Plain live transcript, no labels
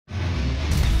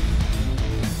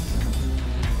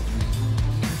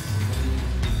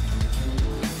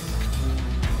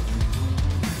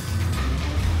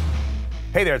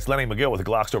Hey there, it's Lenny Magill with the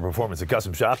GlockStore Performance and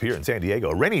Custom Shop here in San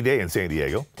Diego. A rainy day in San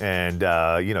Diego. And,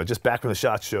 just back from the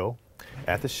SHOT Show.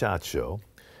 At the SHOT Show,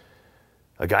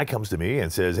 a guy comes to me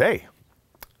and says, hey,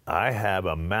 I have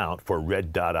a mount for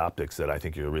Red Dot Optics that I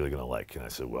think you're really going to like. And I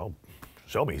said, well,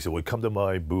 show me. He said, well, come to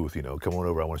my booth, come on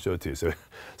over, I want to show it to you. So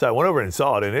I went over and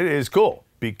saw it, and it is cool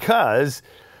because,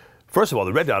 first of all,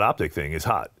 the Red Dot Optic thing is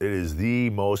hot. It is the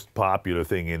most popular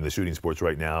thing in the shooting sports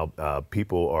right now.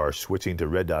 People are switching to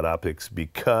Red Dot Optics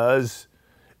because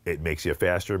it makes you a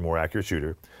faster, more accurate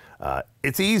shooter.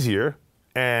 It's easier,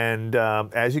 and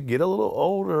as you get a little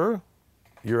older,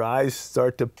 your eyes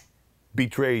start to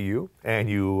betray you, and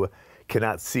you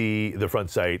cannot see the front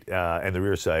sight and the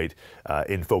rear sight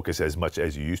in focus as much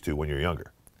as you used to when you're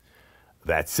younger.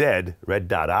 That said, Red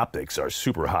Dot Optics are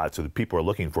super hot, so the people are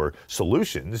looking for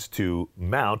solutions to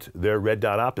mount their Red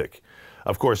Dot Optic.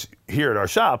 Of course, here at our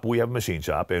shop, we have a machine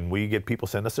shop, and we get people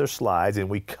send us their slides, and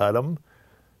we cut them,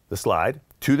 the slide,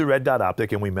 to the Red Dot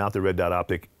Optic, and we mount the Red Dot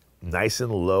Optic nice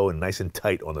and low and nice and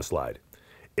tight on the slide.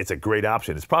 It's a great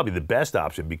option. It's probably the best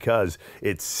option because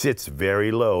it sits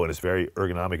very low and it's very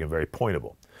ergonomic and very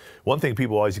pointable. One thing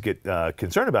people always get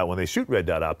concerned about when they shoot Red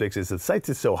Dot Optics is the sight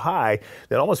is so high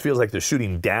that it almost feels like they're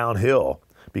shooting downhill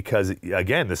because,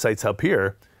 again, the sight's up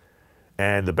here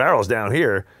and the barrel's down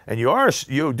here, and you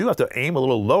do have to aim a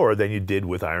little lower than you did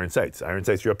with iron sights. Iron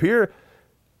sights, you're up here.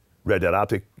 Red Dot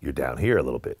Optic, you're down here a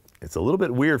little bit. It's a little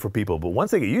bit weird for people, but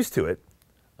once they get used to it,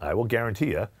 I will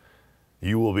guarantee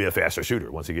you will be a faster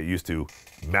shooter once you get used to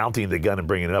mounting the gun and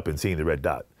bringing it up and seeing the red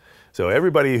dot. So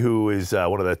everybody who is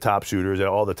one of the top shooters and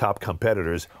all the top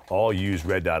competitors all use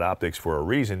Red Dot Optics for a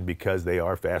reason, because they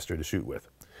are faster to shoot with.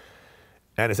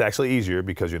 And it's actually easier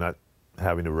because you're not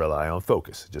having to rely on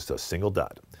focus, just a single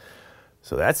dot.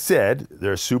 So that said,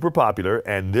 they're super popular,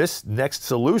 and this next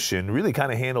solution really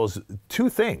kind of handles two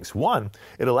things. One,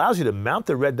 it allows you to mount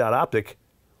the Red Dot Optic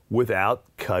without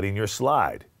cutting your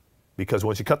slide. Because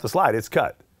once you cut the slide, it's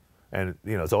cut. And,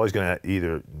 it's always going to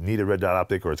either need a Red Dot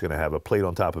Optic or it's going to have a plate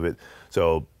on top of it.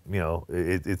 So,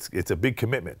 it's a big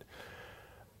commitment.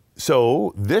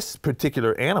 So this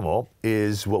particular animal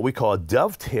is what we call a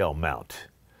dovetail mount.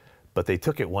 But they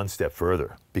took it one step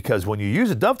further. Because when you use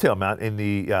a dovetail mount in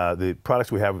the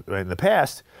products we have in the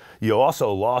past, you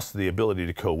also lost the ability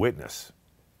to co-witness.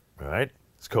 All right?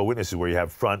 This co-witness is where you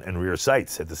have front and rear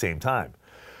sights at the same time.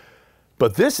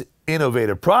 But this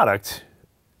innovative product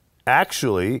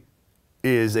actually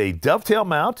is a dovetail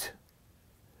mount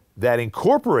that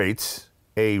incorporates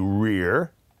a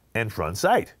rear and front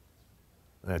sight.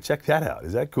 Now check that out.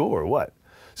 Is that cool or what?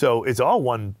 So it's all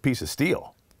one piece of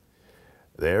steel.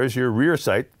 There's your rear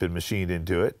sight, been machined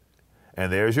into it,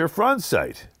 and there's your front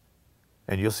sight.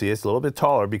 And you'll see it's a little bit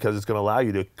taller because it's going to allow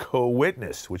you to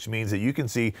co-witness, which means that you can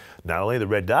see not only the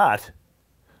red dot,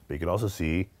 but you can also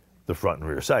see the front and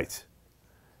rear sights,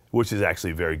 which is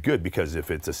actually very good, because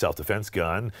if it's a self-defense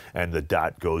gun and the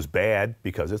dot goes bad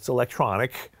because it's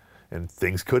electronic and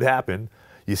things could happen,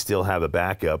 you still have a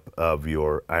backup of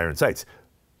your iron sights.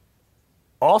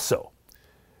 Also,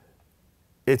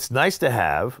 it's nice to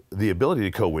have the ability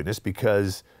to co-witness,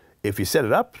 because if you set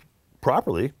it up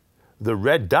properly, the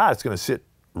red dot is going to sit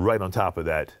right on top of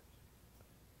that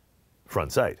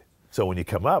front sight. So when you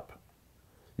come up,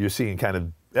 you're seeing kind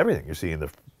of everything. You're seeing the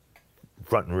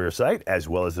front and rear sight as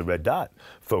well as the red dot.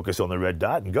 Focus on the red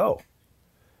dot and go.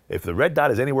 If the red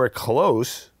dot is anywhere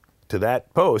close to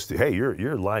that post, hey,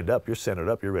 you're lined up, you're centered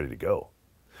up, you're ready to go.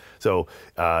 So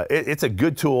it's a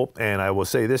good tool, and I will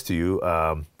say this to you,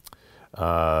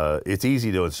 it's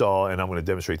easy to install, and I'm going to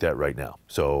demonstrate that right now.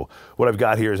 So what I've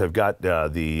got here is I've got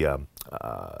the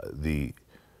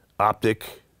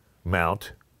optic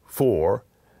mount for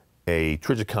a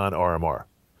Trijicon RMR.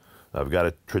 I've got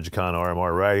a Trijicon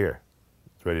RMR right here.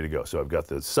 Ready to go. So I've got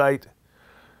the sight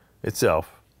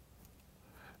itself,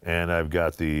 and I've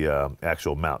got the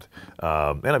actual mount,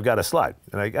 and I've got a slide,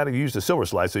 and I got to use the silver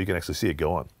slide so you can actually see it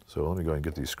go on. So let me go ahead and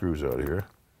get these screws out of here,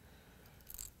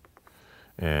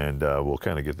 and we'll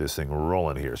kind of get this thing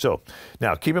rolling here. So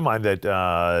now keep in mind that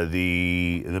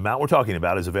the mount we're talking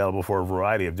about is available for a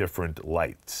variety of different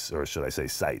lights, or should I say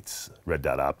sights, Red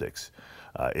Dot Optics.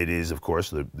 It is, of course,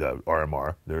 the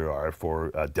RMR. There are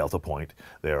for Delta Point.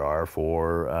 There are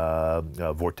for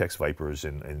Vortex Vipers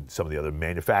and some of the other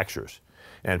manufacturers.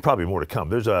 And probably more to come.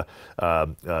 There's a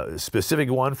specific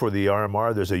one for the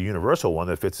RMR. There's a universal one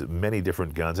that fits many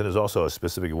different guns. And there's also a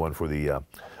specific one for the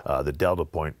Delta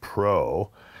Point Pro.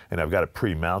 And I've got it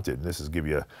pre-mounted. And this is give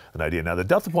you an idea. Now, the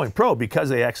Delta Point Pro, because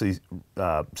they actually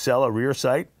sell a rear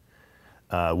sight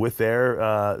with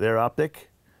their optic,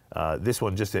 this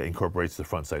one just incorporates the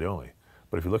front sight only.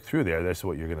 But if you look through there, that's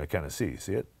what you're going to kind of see.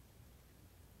 See it?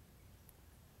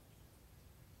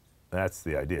 That's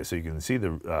the idea. So you can see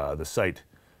the sight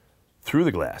through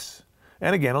the glass.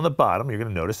 And again, on the bottom, you're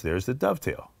going to notice there's the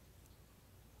dovetail.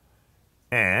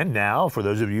 And now, for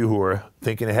those of you who are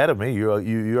thinking ahead of me, you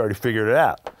already figured it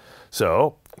out.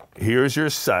 So here's your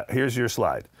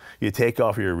slide. You take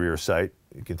off your rear sight.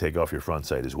 You can take off your front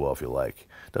sight as well if you like.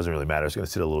 Doesn't really matter. It's going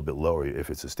to sit a little bit lower if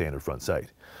it's a standard front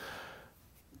sight.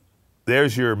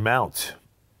 There's your mount.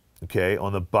 Okay,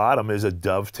 on the bottom is a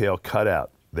dovetail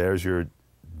cutout. There's your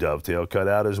dovetail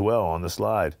cutout as well on the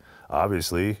slide.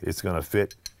 Obviously, it's going to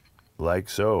fit like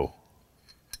so.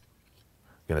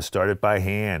 Going to start it by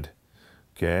hand.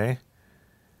 Okay.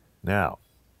 Now,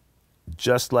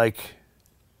 just like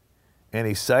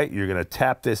any sight, you're going to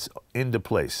tap this into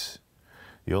place.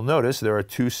 You'll notice there are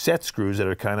 2 set screws that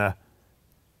are kind of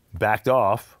backed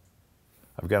off.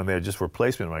 I've got them there just for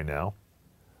placement right now.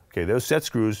 Okay, those set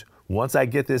screws, once I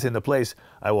get this into place,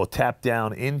 I will tap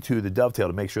down into the dovetail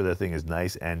to make sure that thing is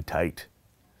nice and tight.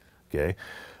 Okay.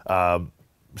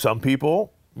 Some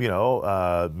people, you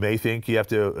know, may think you have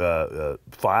to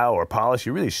file or polish.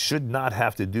 You really should not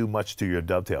have to do much to your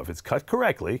dovetail. If it's cut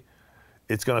correctly,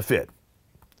 it's going to fit.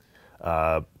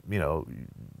 You know,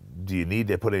 do you need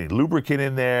to put any lubricant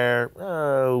in there?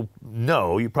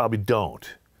 No, you probably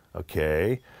don't.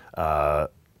 Okay.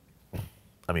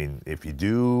 I mean, if you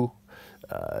do,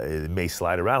 it may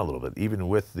slide around a little bit, even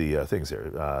with the things there,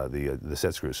 the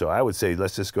set screws. So I would say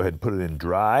let's just go ahead and put it in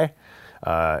dry.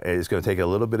 It's going to take a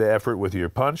little bit of effort with your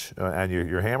punch and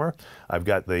your hammer. I've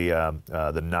got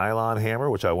the nylon hammer,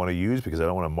 which I want to use because I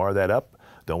don't want to mar that up.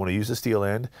 Don't want to use the steel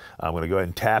end. I'm going to go ahead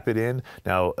and tap it in.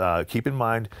 Now, keep in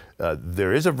mind,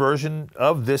 there is a version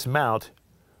of this mount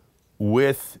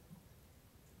with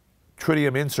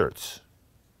tritium inserts.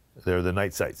 They're the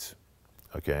night sights,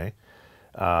 okay?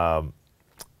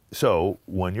 So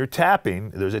when you're tapping,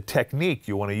 there's a technique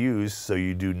you want to use so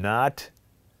you do not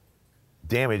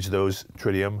damage those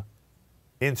tritium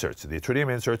inserts. The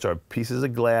tritium inserts are pieces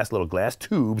of glass, little glass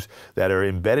tubes that are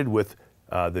embedded with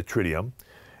the tritium,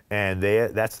 and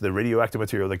that's the radioactive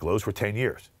material that glows for 10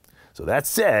 years. So that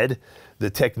said, the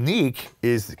technique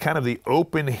is kind of the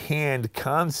open hand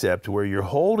concept where you're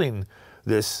holding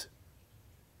this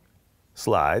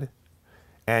slide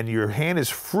and your hand is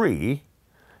free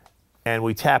and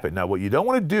we tap it. Now what you don't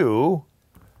want to do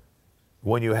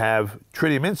when you have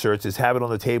tritium inserts is have it on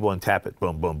the table and tap it,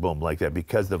 boom, boom, boom, like that,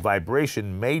 because the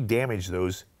vibration may damage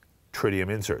those tritium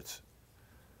inserts.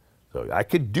 So I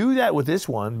could do that with this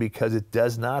one because it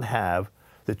does not have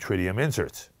the tritium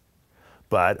inserts.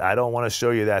 But I don't want to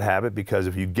show you that habit because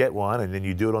if you get one and then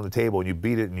you do it on the table and you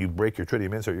beat it and you break your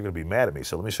tritium insert, you're going to be mad at me.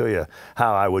 So let me show you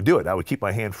how I would do it. I would keep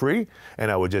my hand free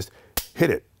and I would just hit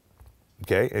it,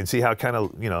 okay? And see how kind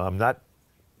of, you know, I'm not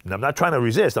trying to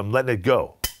resist, I'm letting it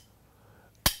go.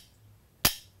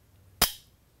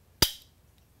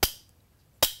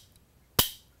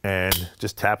 And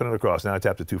just tapping it across. Now I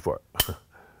tapped it too far.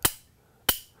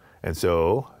 And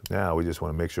so now we just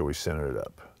want to make sure we center it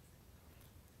up.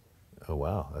 Oh,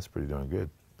 wow, that's pretty darn good.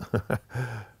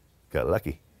 Got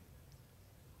lucky.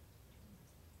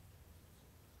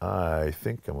 I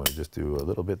think I'm going to just do a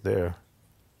little bit there.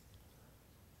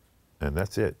 And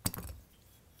that's it.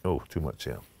 Oh, too much,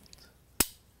 yeah.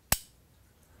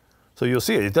 So you'll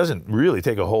see it doesn't really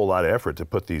take a whole lot of effort to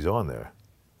put these on there.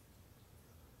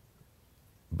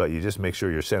 But you just make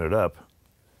sure you're centered up.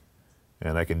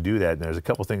 And I can do that. And there's a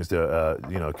couple things to,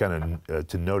 you know, kind of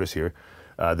to notice here.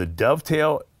 The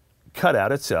dovetail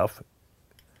cutout itself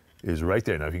is right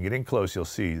there. Now, if you get in close, you'll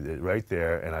see that right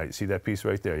there. And I see that piece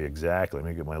right there. Exactly. Let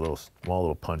me get my small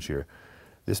little punch here.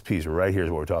 This piece right here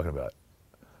is what we're talking about.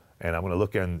 And I'm going to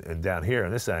look in down here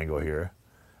in this angle here.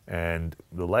 And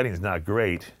the lighting's not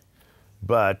great,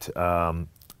 but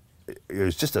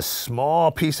there's just a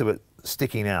small piece of it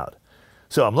sticking out.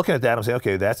 So I'm looking at that, I'm saying,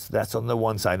 okay, that's on the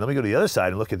one side. Let me go to the other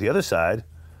side and look at the other side,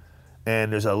 and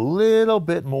there's a little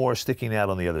bit more sticking out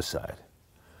on the other side.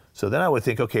 So then I would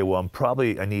think, okay, well,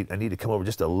 I need to come over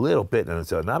just a little bit, and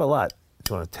so not a lot. I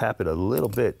just want to tap it a little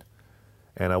bit,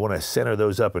 and I want to center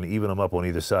those up and even them up on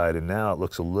either side, and now it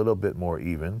looks a little bit more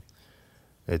even.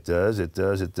 It does, it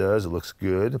does, it does. It looks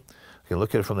good. I can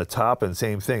look at it from the top, and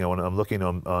same thing. I'm looking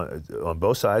on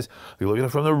both sides. You're looking at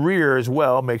it from the rear as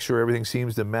well. Make sure everything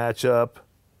seems to match up.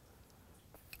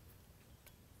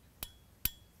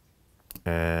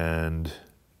 And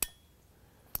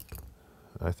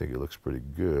I think it looks pretty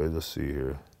good. Let's see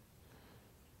here.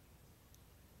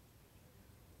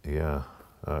 Yeah.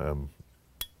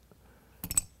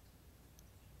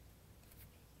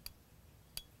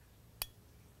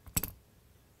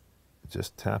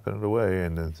 Just tapping it away,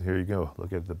 and then here you go.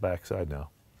 Look at the back side now.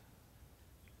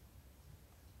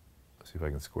 See if I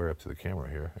can square up to the camera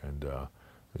here and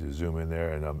just zoom in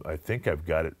there, and I think I've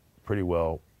got it pretty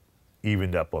well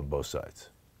evened up on both sides.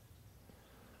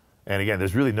 And again,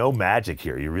 there's really no magic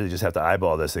here. You really just have to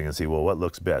eyeball this thing and see, well, what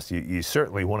looks best. You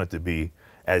certainly want it to be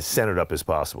as centered up as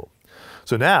possible.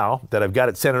 So now that I've got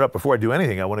it centered up, before I do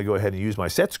anything, I want to go ahead and use my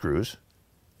set screws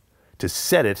to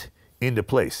set it into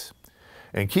place.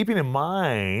 And keeping in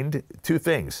mind two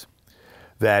things,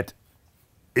 that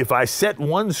if I set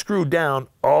one screw down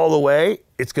all the way,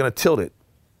 it's going to tilt it.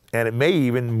 And it may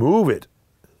even move it.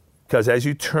 Because as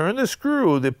you turn the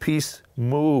screw, the piece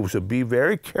moves. So be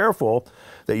very careful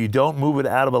that you don't move it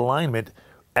out of alignment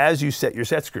as you set your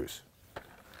set screws.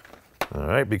 All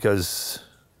right, because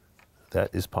that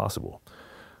is possible.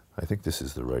 I think this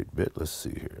is the right bit. Let's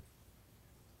see here.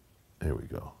 There we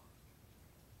go.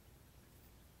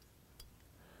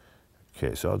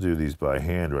 Okay, so I'll do these by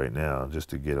hand right now just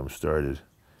to get them started.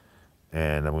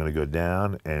 And I'm going to go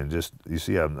down and just, you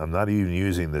see, I'm not even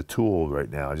using the tool right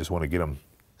now. I just want to get them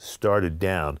started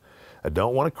down. I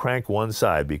don't want to crank one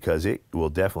side because it will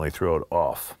definitely throw it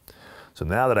off. So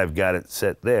now that I've got it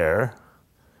set there,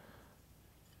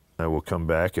 I will come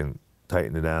back and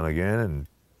tighten it down again and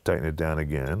tighten it down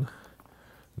again.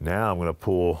 Now I'm going to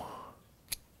pull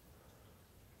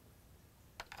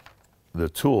the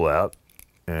tool out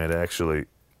and actually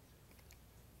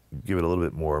give it a little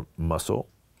bit more muscle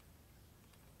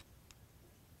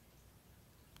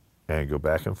and go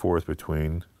back and forth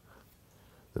between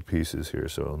the pieces here.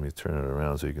 So let me turn it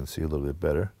around so you can see a little bit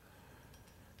better.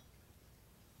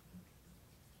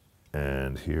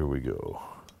 And here we go.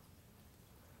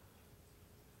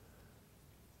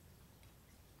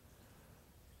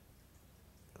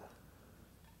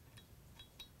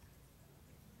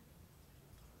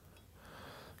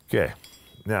 Okay,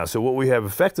 now, so what we have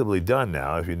effectively done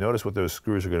now, if you notice what those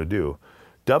screws are going to do,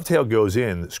 dovetail goes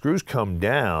in, screws come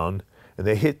down, and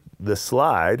they hit the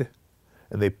slide,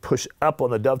 and they push up on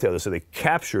the dovetail, so they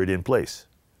capture it in place.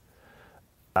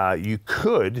 You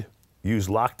could use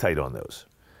Loctite on those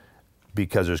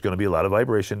because there's going to be a lot of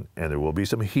vibration, and there will be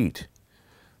some heat.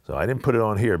 So I didn't put it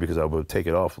on here because I will take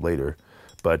it off later,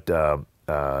 but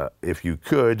if you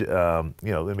could,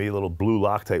 you know, maybe a little blue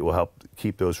Loctite will help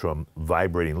keep those from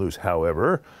vibrating loose.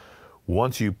 However,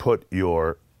 once you put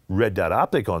your Red Dot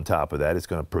Optic on top of that, it's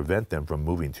going to prevent them from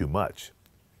moving too much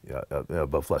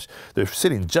above flush. They're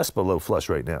sitting just below flush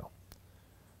right now,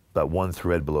 about one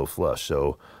thread below flush.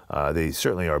 So they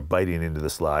certainly are biting into the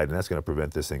slide, and that's going to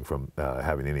prevent this thing from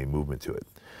having any movement to it.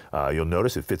 You'll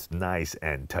notice it fits nice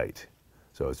and tight.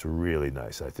 So it's really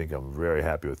nice. I think I'm very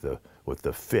happy with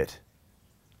the fit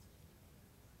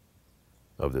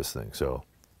of this thing. So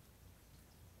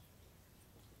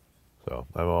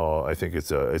I think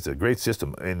it's a great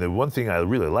system. And the one thing I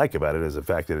really like about it is the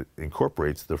fact that it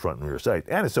incorporates the front and rear sight,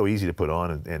 and it's so easy to put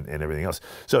on and everything else.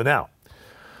 So now,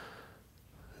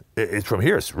 from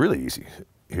here, it's really easy.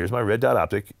 Here's my Red Dot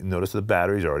Optic. Notice the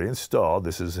battery's already installed.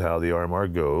 This is how the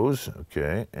RMR goes,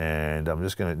 okay? And I'm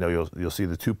just gonna, you'll see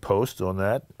the two posts on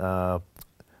that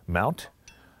mount.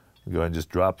 Go ahead and just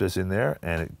drop this in there,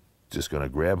 and it's just gonna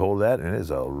grab hold of that, and it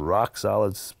is a rock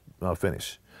solid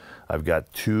finish. I've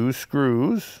got two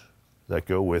screws that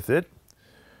go with it.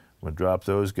 I'm gonna drop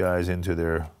those guys into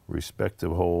their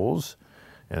respective holes,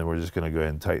 and we're just gonna go ahead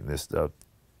and tighten this stuff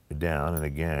down. And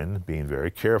again, being very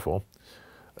careful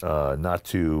not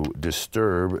to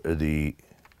disturb the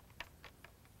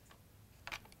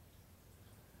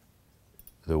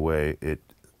way it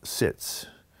sits.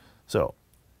 So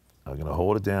I'm gonna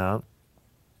hold it down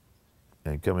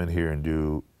and come in here and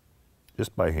do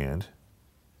just by hand.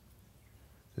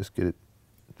 Just get it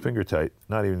finger tight,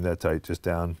 not even that tight, just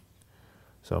down.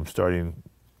 So I'm starting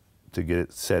to get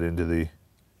it set into the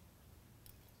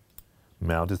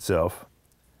mount itself.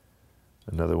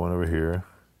 Another one over here,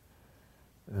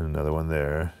 and another one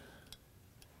there,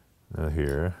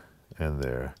 here, and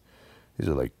there. These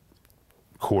are like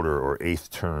quarter or eighth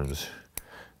turns.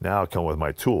 Now I'll come with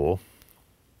my tool.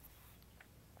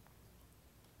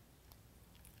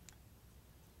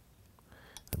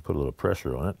 And put a little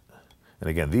pressure on it. And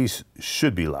again, these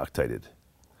should be Loctited.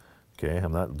 Okay,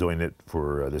 I'm not doing it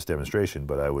for this demonstration,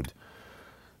 but I would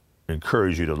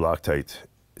encourage you to Loctite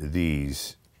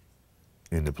these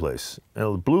into place.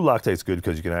 And blue Loctite's good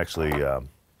because you can actually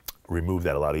remove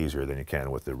that a lot easier than you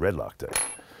can with the red Loctite.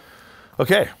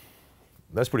 Okay,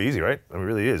 that's pretty easy, right? I mean, it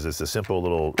really is. It's a simple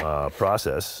little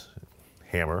process.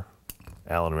 Hammer,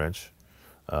 Allen wrench,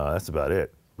 that's about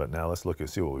it. But now let's look and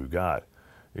see what we've got.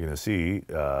 You're gonna see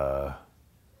the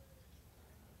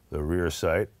rear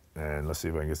sight, and let's see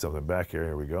if I can get something back here.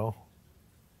 Here we go.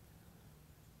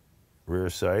 Rear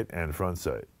sight and front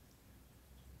sight.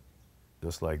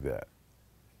 just like that.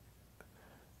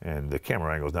 And the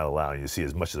camera angle is not allowing you to see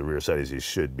as much of the rear sight as you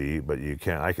should be, but you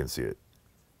can. I can see it.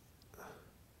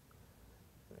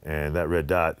 And that red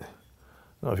dot, I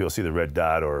don't know if you'll see the red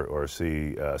dot or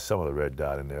see some of the red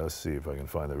dot in there. Let's see if I can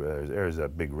find there's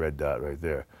that big red dot right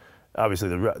there. Obviously,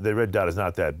 the red dot is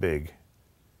not that big,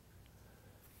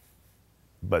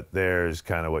 but there's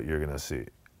kind of what you're going to see.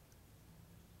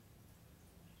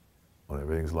 When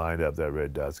everything's lined up, that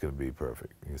red dot's going to be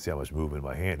perfect. You can see how much movement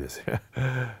my hand is.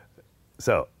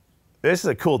 So this is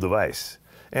a cool device,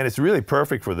 and it's really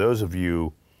perfect for those of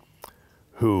you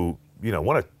who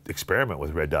want to experiment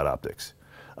with red dot optics.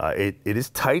 It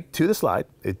is tight to the slide.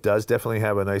 It does definitely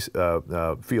have a nice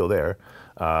feel there.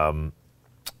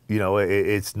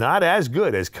 It's not as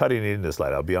good as cutting it into the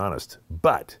slide, I'll be honest.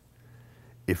 But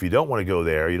if you don't want to go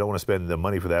there, you don't want to spend the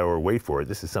money for that or wait for it,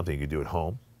 this is something you can do at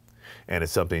home. And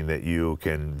it's something that you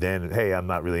can then, hey, I'm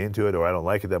not really into it or I don't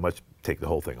like it that much, take the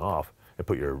whole thing off and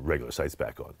put your regular sights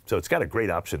back on. So it's got a great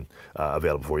option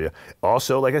available for you.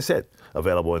 Also, like I said,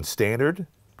 available in standard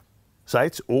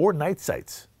sights or night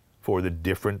sights for the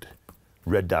different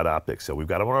red dot optics. So we've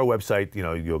got them on our website.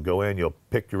 You'll go in, you'll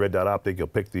pick your red dot optic, you'll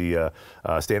pick the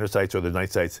standard sights or the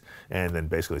night sights, and then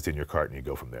basically it's in your cart and you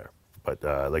go from there. But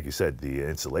like you said, the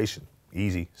installation,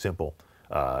 easy, simple,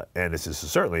 and this is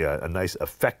certainly a nice,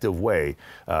 effective way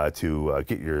to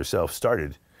get yourself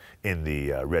started in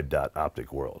the red dot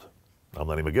optic world. I'm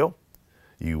Lenny Magill.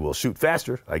 You will shoot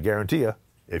faster, I guarantee you,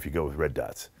 if you go with red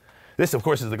dots. This, of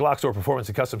course, is the GlockStore Performance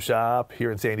and Custom Shop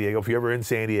here in San Diego. If you're ever in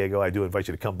San Diego, I do invite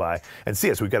you to come by and see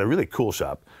us. We've got a really cool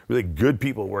shop, really good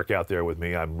people work out there with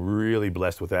me. I'm really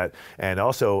blessed with that. And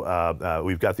also,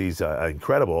 we've got these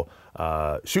incredible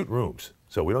shoot rooms.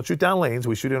 So we don't shoot down lanes.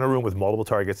 We shoot in a room with multiple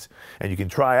targets, and you can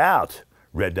try out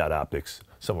red dot optics,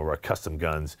 some of our custom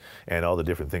guns, and all the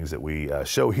different things that we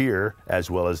show here, as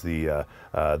well as the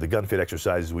gun fit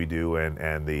exercises we do,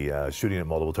 and the shooting at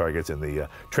multiple targets, and the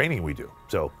training we do.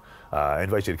 So I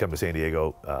invite you to come to San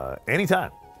Diego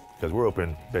anytime, because we're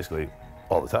open basically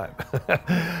all the time.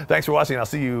 Thanks for watching. I'll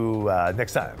see you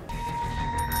next time.